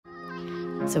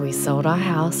So we sold our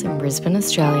house in Brisbane,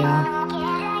 Australia,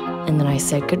 and then I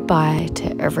said goodbye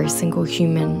to every single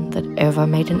human that ever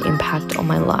made an impact on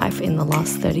my life in the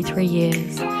last 33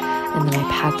 years. And then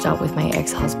I packed up with my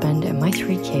ex-husband and my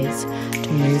 3 kids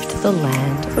to move to the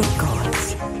land of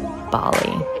gods,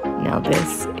 Bali. Now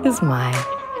this is my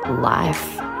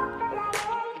life.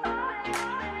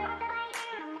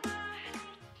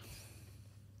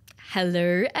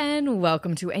 Hello and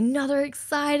welcome to another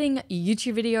exciting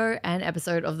YouTube video and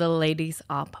episode of the Ladies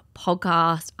Up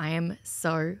podcast. I am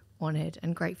so honored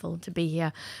and grateful to be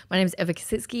here. My name is Eva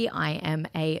Kositsky. I am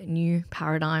a new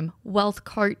paradigm wealth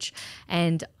coach,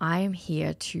 and I am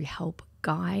here to help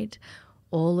guide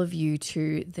all of you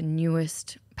to the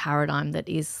newest paradigm that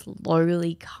is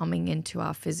slowly coming into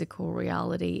our physical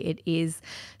reality. It is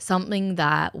something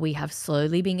that we have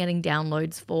slowly been getting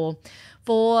downloads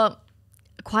for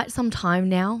quite some time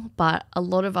now, but a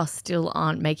lot of us still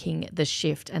aren't making the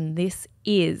shift. And this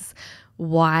is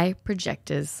why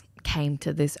projectors came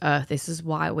to this earth. This is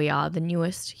why we are the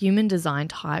newest human design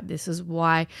type. This is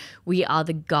why we are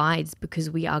the guides,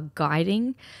 because we are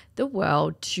guiding the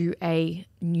world to a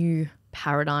new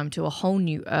paradigm, to a whole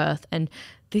new earth. And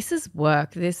this is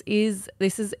work. It's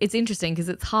interesting because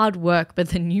it's hard work, but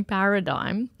the new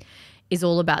paradigm is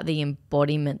all about the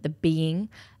embodiment, the being,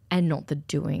 and not the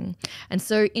doing. And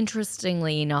so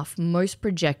interestingly enough, most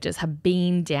projectors have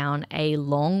been down a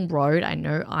long road, I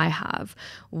know I have,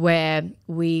 where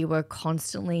we were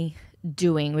constantly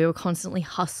doing, we were constantly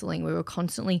hustling, we were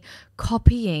constantly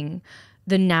copying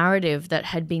the narrative that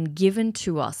had been given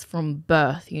to us from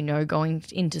birth, going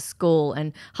into school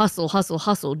and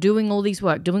hustle, doing all these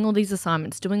work, doing all these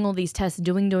assignments, doing all these tests,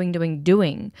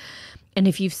 doing. And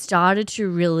if you've started to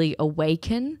really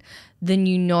awaken, then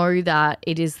you know that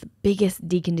it is the biggest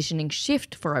deconditioning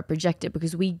shift for a projector,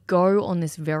 because we go on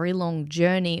this very long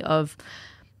journey of,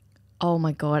 oh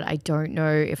my God, I don't know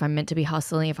if I'm meant to be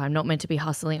hustling, if I'm not meant to be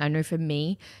hustling. I know for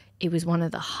me, it was one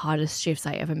of the hardest shifts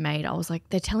I ever made. I was like,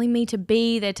 they're telling me to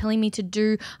be, they're telling me to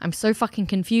do. I'm so fucking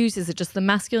confused. Is it just the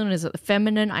masculine? Is it the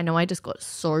feminine? I know I just got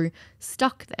so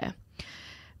stuck there.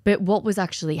 But what was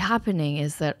actually happening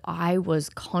is that I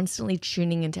was constantly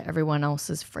tuning into everyone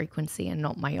else's frequency and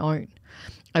not my own.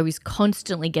 I was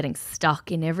constantly getting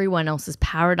stuck in everyone else's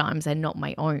paradigms and not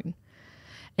my own.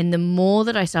 And the more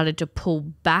that I started to pull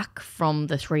back from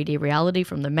the 3D reality,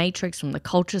 from the matrix, from the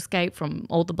culturescape, from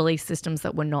all the belief systems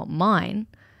that were not mine,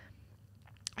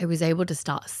 I was able to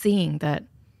start seeing that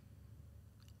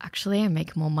actually I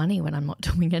make more money when I'm not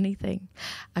doing anything.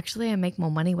 Actually, I make more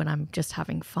money when I'm just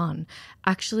having fun.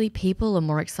 Actually, people are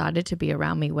more excited to be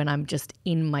around me when I'm just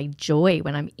in my joy,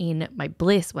 when I'm in my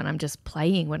bliss, when I'm just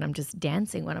playing, when I'm just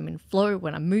dancing, when I'm in flow,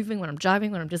 when I'm moving, when I'm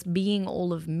driving, when I'm just being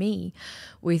all of me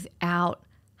without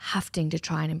having to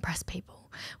try and impress people,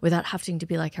 without having to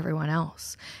be like everyone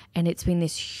else. And it's been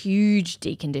this huge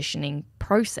deconditioning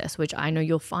process, which I know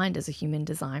you'll find as a human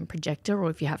design projector, or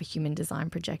if you have a human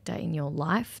design projector in your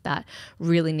life that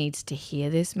really needs to hear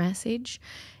this message.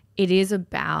 It is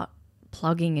about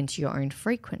plugging into your own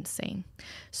frequency.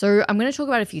 So I'm going to talk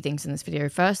about a few things in this video.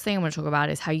 First thing I'm going to talk about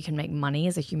is how you can make money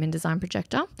as a human design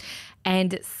projector.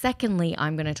 And secondly,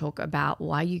 I'm going to talk about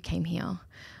why you came here,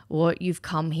 what you've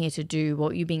come here to do,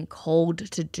 what you've been called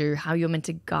to do, how you're meant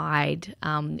to guide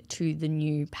to the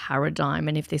new paradigm.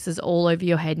 And if this is all over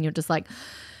your head and you're just like,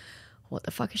 what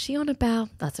the fuck is she on about?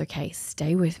 That's okay.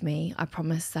 Stay with me. I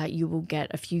promise that you will get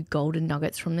a few golden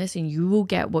nuggets from this, and you will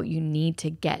get what you need to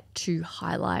get to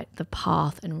highlight the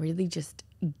path and really just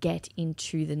get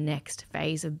into the next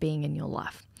phase of being in your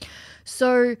life.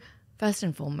 So first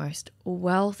and foremost,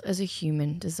 wealth as a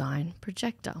human design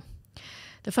projector.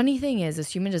 The funny thing is, as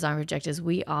human design projectors,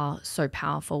 we are so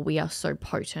powerful. We are so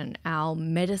potent. Our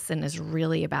medicine is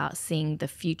really about seeing the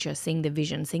future, seeing the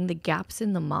vision, seeing the gaps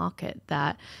in the market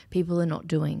that people are not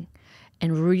doing,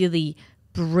 and really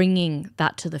bringing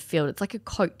that to the field. It's like a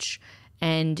coach,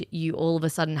 and you all of a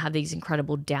sudden have these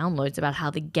incredible downloads about how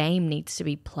the game needs to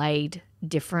be played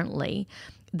differently,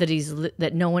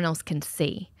 that no one else can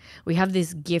see. We have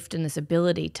this gift and this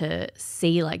ability to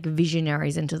see like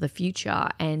visionaries into the future.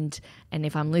 And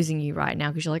if I'm losing you right now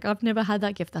because you're like, I've never had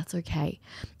that gift, that's okay.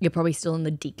 You're probably still in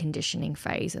the deconditioning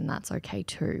phase, and that's okay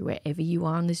too. Wherever you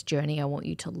are on this journey, I want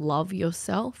you to love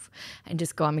yourself and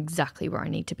just go, I'm exactly where I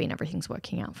need to be and everything's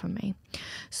working out for me.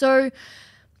 So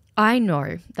I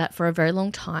know that for a very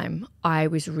long time, I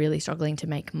was really struggling to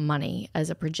make money as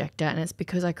a projector, and it's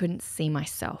because I couldn't see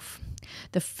myself.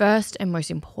 The first and most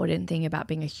important thing about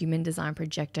being a human design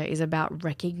projector is about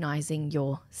recognizing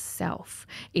yourself,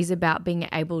 is about being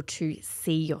able to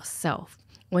see yourself.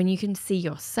 When you can see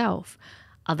yourself,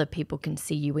 other people can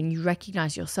see you. When you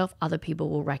recognize yourself, other people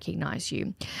will recognize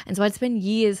you. And so I'd spend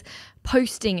years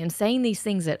posting and saying these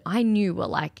things that I knew were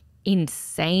like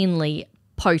insanely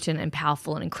potent and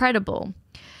powerful and incredible,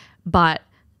 but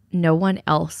no one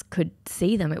else could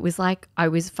see them. It was like I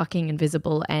was fucking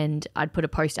invisible, and I'd put a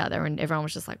post out there and everyone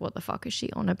was just like, what the fuck is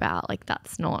she on about? Like,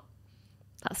 that's not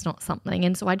something.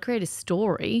 And so I'd create a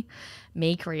story,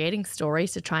 me creating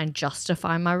stories to try and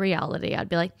justify my reality. I'd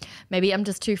be like, maybe I'm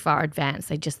just too far advanced.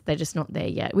 They're just not there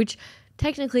yet, which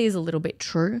technically is a little bit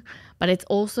true, but it's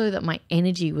also that my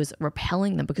energy was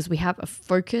repelling them because we have a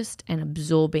focused and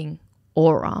absorbing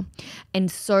aura. And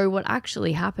so what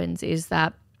actually happens is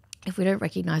that if we don't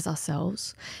recognize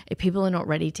ourselves, if people are not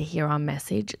ready to hear our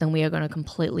message, then we are going to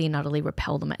completely and utterly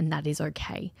repel them, and that is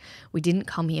okay. We didn't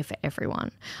come here for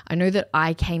everyone. I know that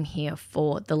I came here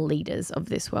for the leaders of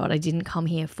this world. I didn't come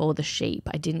here for the sheep.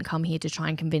 I didn't come here to try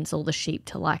and convince all the sheep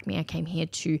to like me. I came here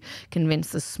to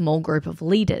convince the small group of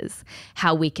leaders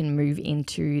how we can move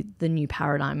into the new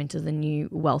paradigm, into the new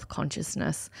wealth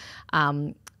consciousness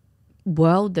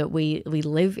world that we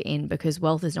live in, because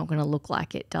wealth is not going to look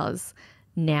like it does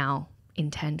now. In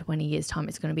 10, 20 years time,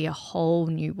 it's going to be a whole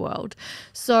new world.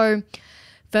 So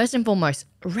first and foremost,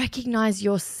 recognize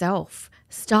yourself.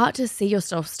 Start to see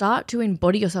yourself. Start to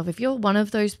embody yourself. If you're one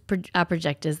of those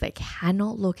projectors that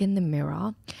cannot look in the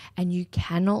mirror and you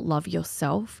cannot love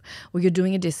yourself, well, you're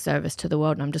doing a disservice to the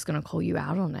world, and I'm just going to call you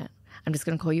out on it. I'm just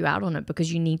going to call you out on it,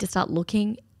 because you need to start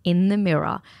looking in the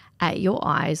mirror at your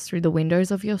eyes through the windows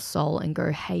of your soul and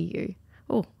go, hey, you.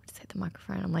 Oh, I just hit the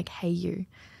microphone. I'm like, hey, you.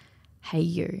 Hey,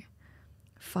 you.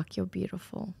 Fuck, you're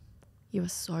beautiful. You are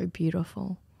so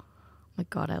beautiful. Oh my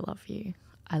God, I love you.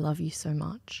 I love you so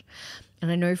much.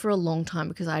 And I know for a long time,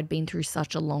 because I had been through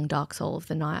such a long dark soul of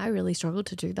the night, I really struggled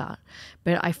to do that.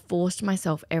 But I forced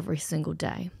myself every single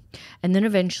day. And then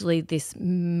eventually this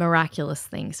miraculous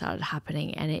thing started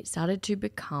happening, and it started to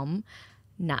become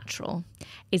natural.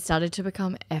 It started to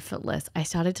become effortless. I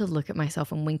started to look at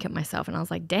myself and wink at myself, and I was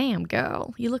like, damn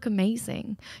girl, you look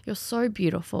amazing. You're so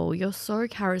beautiful. You're so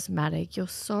charismatic. You're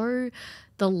so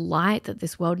the light that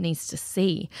this world needs to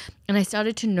see. And I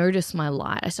started to notice my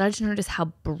light. I started to notice how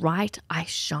bright I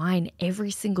shine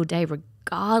every single day,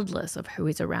 regardless of who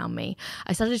is around me.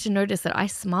 I started to notice that I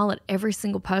smile at every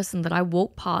single person that I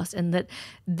walk past, and that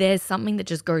there's something that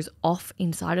just goes off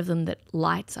inside of them that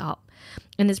lights up.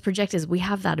 And as projectors, we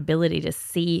have that ability to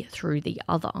see through the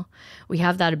other. We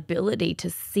have that ability to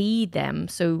see them.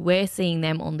 So we're seeing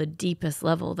them on the deepest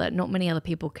level that not many other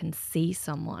people can see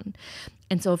someone.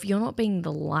 And so if you're not being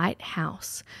the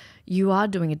lighthouse, you are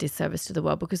doing a disservice to the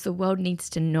world, because the world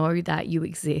needs to know that you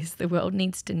exist. The world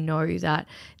needs to know that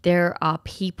there are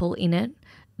people in it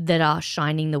that are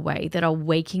shining the way, that are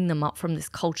waking them up from this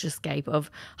culturescape of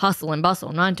hustle and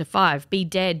bustle, 9 to 5, be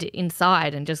dead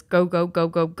inside and just go, go, go,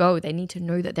 go, go. They need to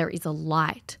know that there is a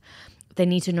light. They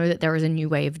need to know that there is a new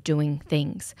way of doing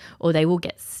things, or they will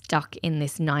get stuck in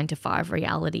this 9 to 5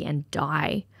 reality and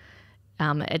die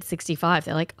at 65.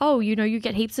 They're like, oh, you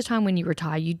get heaps of time when you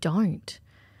retire. You don't.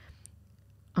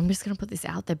 I'm just going to put this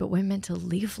out there, but we're meant to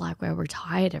live like we're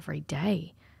retired every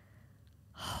day.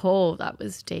 Oh, that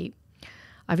was deep.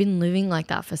 I've been living like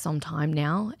that for some time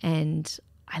now, and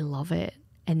I love it.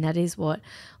 And that is what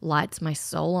lights my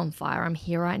soul on fire. I'm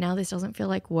here right now. This doesn't feel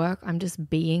like work. I'm just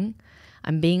being.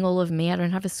 I'm being all of me. I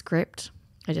don't have a script.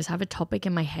 I just have a topic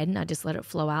in my head, and I just let it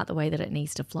flow out the way that it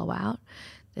needs to flow out.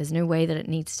 There's no way that it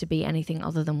needs to be anything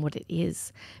other than what it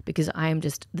is, because I am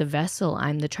just the vessel.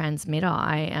 I'm the transmitter.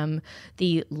 I am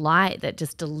the light that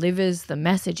just delivers the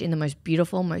message in the most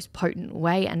beautiful, most potent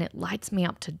way. And it lights me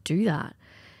up to do that,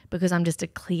 because I'm just a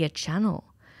clear channel.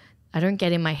 I don't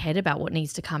get in my head about what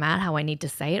needs to come out, how I need to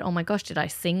say it. Oh my gosh, did I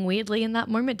sing weirdly in that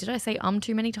moment? Did I say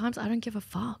too many times? I don't give a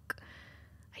fuck.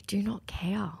 I do not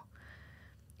care,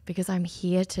 because I'm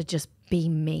here to just be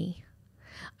me.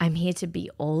 I'm here to be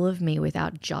all of me,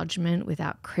 without judgment,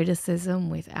 without criticism,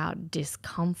 without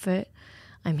discomfort.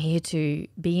 I'm here to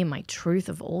be in my truth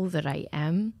of all that I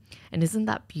am. And isn't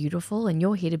that beautiful? And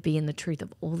you're here to be in the truth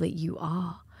of all that you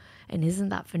are. And isn't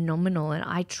that phenomenal? And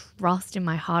I trust in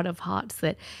my heart of hearts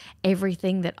that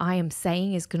everything that I am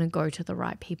saying is going to go to the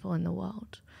right people in the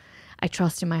world. I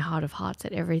trust in my heart of hearts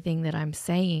that everything that I'm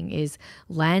saying is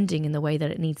landing in the way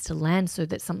that it needs to land, so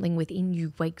that something within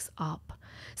you wakes up.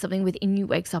 Something within you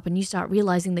wakes up and you start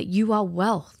realizing that you are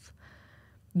wealth.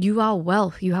 You are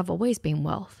wealth. You have always been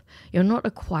wealth. You're not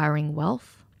acquiring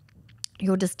wealth.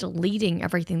 You're just deleting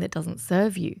everything that doesn't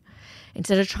serve you.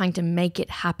 Instead of trying to make it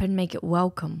happen, make it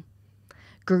welcome.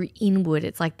 Go inward.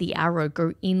 It's like the arrow.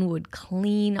 Go inward.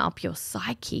 Clean up your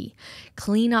psyche.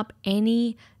 Clean up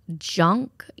any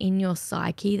junk in your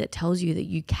psyche that tells you that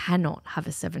you cannot have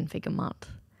a 7-figure month.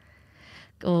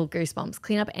 Oh, goosebumps.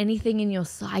 Clean up anything in your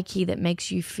psyche that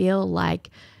makes you feel like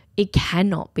it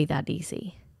cannot be that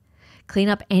easy. Clean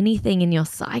up anything in your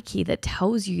psyche that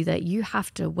tells you that you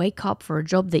have to wake up for a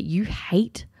job that you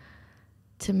hate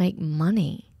to make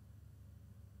money.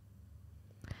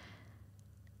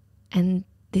 And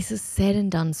this is said and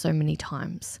done so many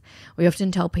times. We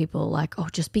often tell people like, oh,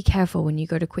 just be careful when you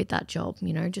go to quit that job.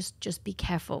 Just be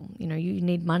careful. You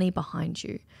need money behind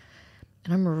you.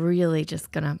 And I'm really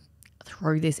just going to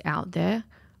throw this out there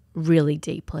really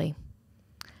deeply.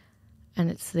 And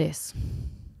it's this.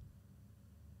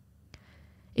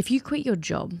 If you quit your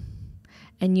job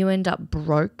and you end up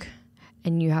broke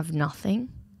and you have nothing,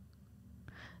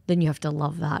 then you have to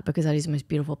love that, because that is the most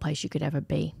beautiful place you could ever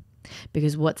be.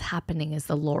 Because what's happening is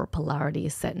the law of polarity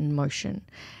is set in motion,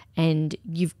 and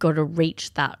you've got to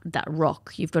reach that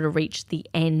rock. You've got to reach the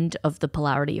end of the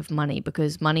polarity of money,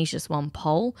 because money's just one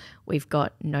pole. We've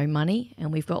got no money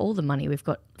and we've got all the money. We've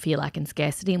got fear, lack, and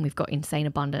scarcity, and we've got insane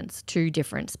abundance, 2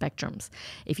 different spectrums.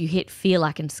 If you hit fear,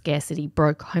 lack, and scarcity,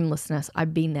 broke, homelessness,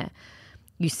 I've been there.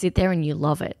 You sit there and you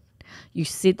love it. You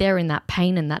sit there in that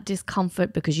pain and that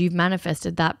discomfort because you've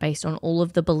manifested that based on all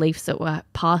of the beliefs that were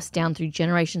passed down through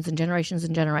generations and generations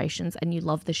and generations, and you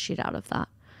love the shit out of that.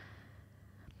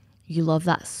 You love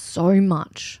that so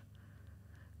much.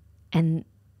 And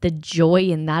the joy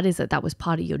in that is that was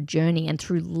part of your journey, and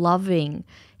through loving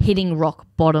hitting rock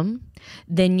bottom,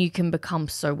 then you can become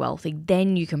so wealthy.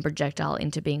 Then you can projectile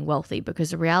into being wealthy,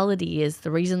 because the reality is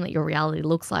the reason that your reality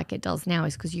looks like it does now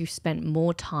is because you've spent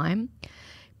more time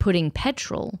putting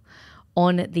petrol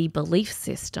on the belief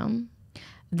system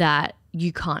that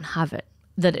you can't have it,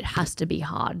 that it has to be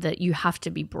hard, that you have to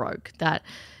be broke, that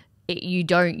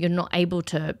you're not able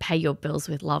to pay your bills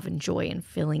with love and joy and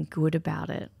feeling good about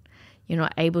it. You're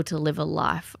not able to live a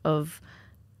life of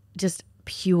just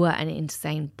pure and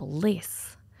insane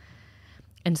bliss.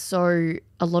 And so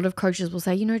a lot of coaches will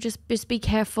say, just be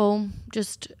careful,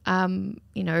 just,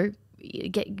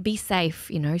 be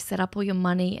safe, set up all your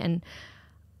money. And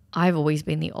I've always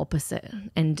been the opposite.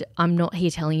 And I'm not here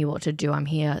telling you what to do. I'm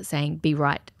here saying be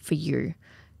right for you.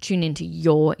 Tune into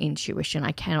your intuition.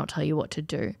 I cannot tell you what to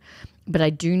do. But I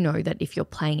do know that if you're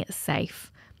playing it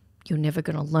safe, you're never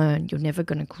going to learn. You're never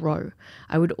going to grow.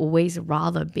 I would always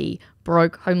rather be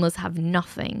broke, homeless, have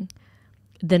nothing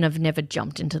than have never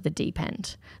jumped into the deep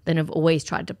end, than have always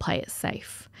tried to play it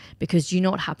safe. Because you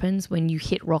know what happens when you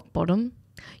hit rock bottom?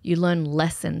 You learn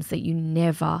lessons that you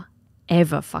never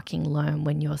ever fucking learn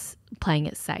when you're playing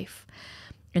it safe.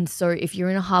 And so if you're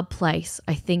in a hard place,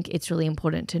 I think it's really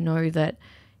important to know that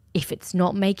if it's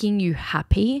not making you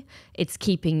happy, it's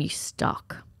keeping you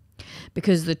stuck.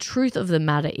 Because the truth of the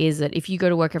matter is that if you go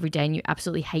to work every day and you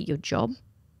absolutely hate your job,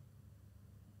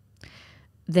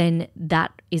 then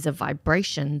that is a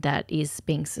vibration that is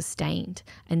being sustained.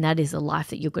 And that is a life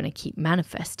that you're going to keep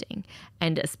manifesting.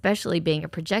 And especially being a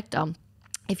projector,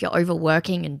 if you're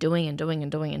overworking and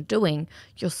doing,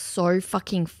 you're so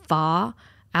fucking far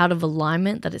out of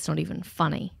alignment that it's not even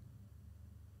funny.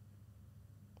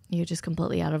 You're just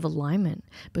completely out of alignment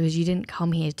because you didn't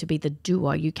come here to be the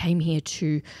doer. You came here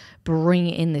to bring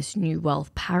in this new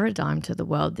wealth paradigm to the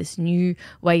world, this new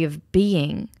way of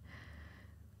being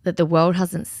that the world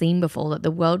hasn't seen before, that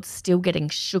the world's still getting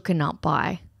shooken up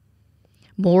by.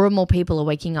 More and more people are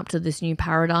waking up to this new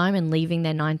paradigm and leaving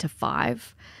their 9 to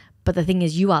 5. But the thing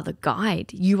is, you are the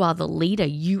guide. You are the leader.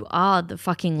 You are the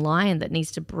fucking lion that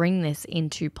needs to bring this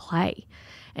into play.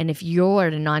 And if you're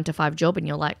at a 9 to 5 job and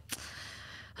you're like,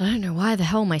 I don't know why the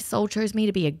hell my soul chose me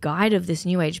to be a guide of this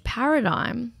new age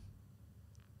paradigm,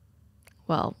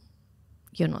 well,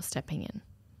 you're not stepping in.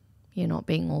 You're not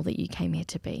being all that you came here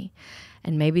to be.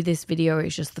 And maybe this video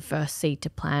is just the first seed to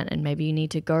plant, and maybe you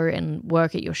need to go and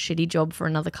work at your shitty job for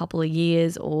another couple of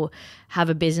years or have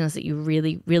a business that you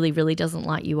really, really, really doesn't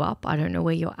light you up. I don't know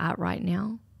where you're at right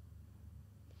now.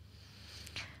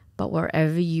 But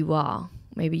wherever you are,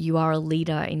 maybe you are a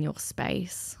leader in your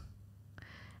space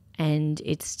and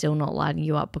it's still not lighting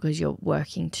you up because you're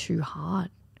working too hard.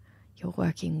 You're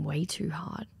working way too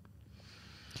hard.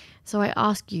 So I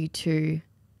ask you to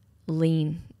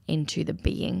lean into the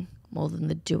being more than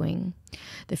the doing.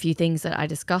 The few things that I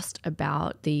discussed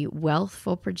about the wealth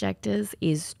for projectors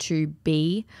is to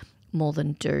be more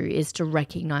than do, is to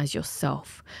recognize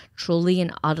yourself, truly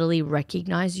and utterly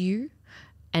recognize you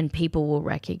and people will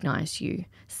recognize you.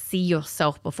 See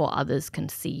yourself before others can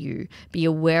see you. Be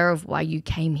aware of why you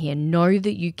came here. Know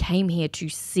that you came here to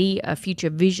see a future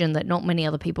vision that not many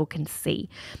other people can see.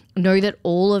 Know that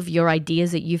all of your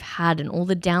ideas that you've had and all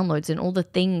the downloads and all the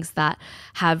things that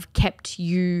have kept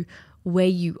you where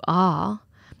you are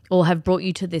or have brought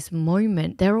you to this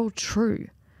moment, they're all true.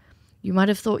 You might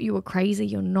have thought you were crazy.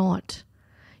 You're not.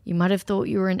 You might have thought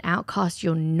you were an outcast.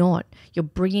 You're not. You're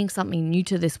bringing something new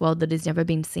to this world that has never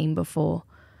been seen before.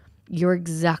 You're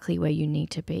exactly where you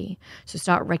need to be. So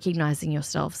start recognizing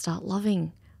yourself. Start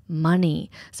loving money.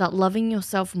 Start loving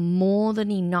yourself more than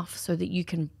enough so that you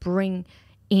can bring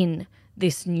in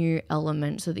this new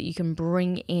element, so that you can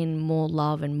bring in more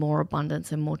love and more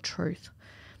abundance and more truth,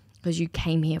 because you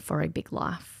came here for a big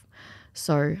life.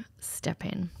 So step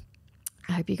in.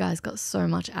 I hope you guys got so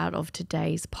much out of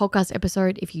today's podcast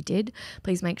episode. If you did,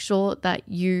 please make sure that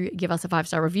you give us a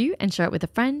 5-star review and share it with a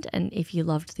friend. And if you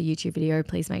loved the YouTube video,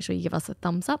 please make sure you give us a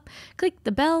thumbs up, click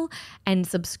the bell, and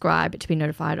subscribe to be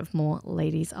notified of more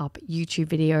Ladies Up YouTube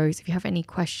videos. If you have any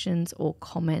questions or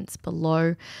comments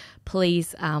below,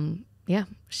 please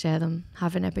share them.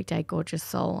 Have an epic day, gorgeous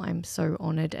soul. I'm so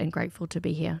honored and grateful to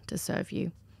be here to serve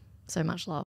you. So much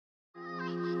love.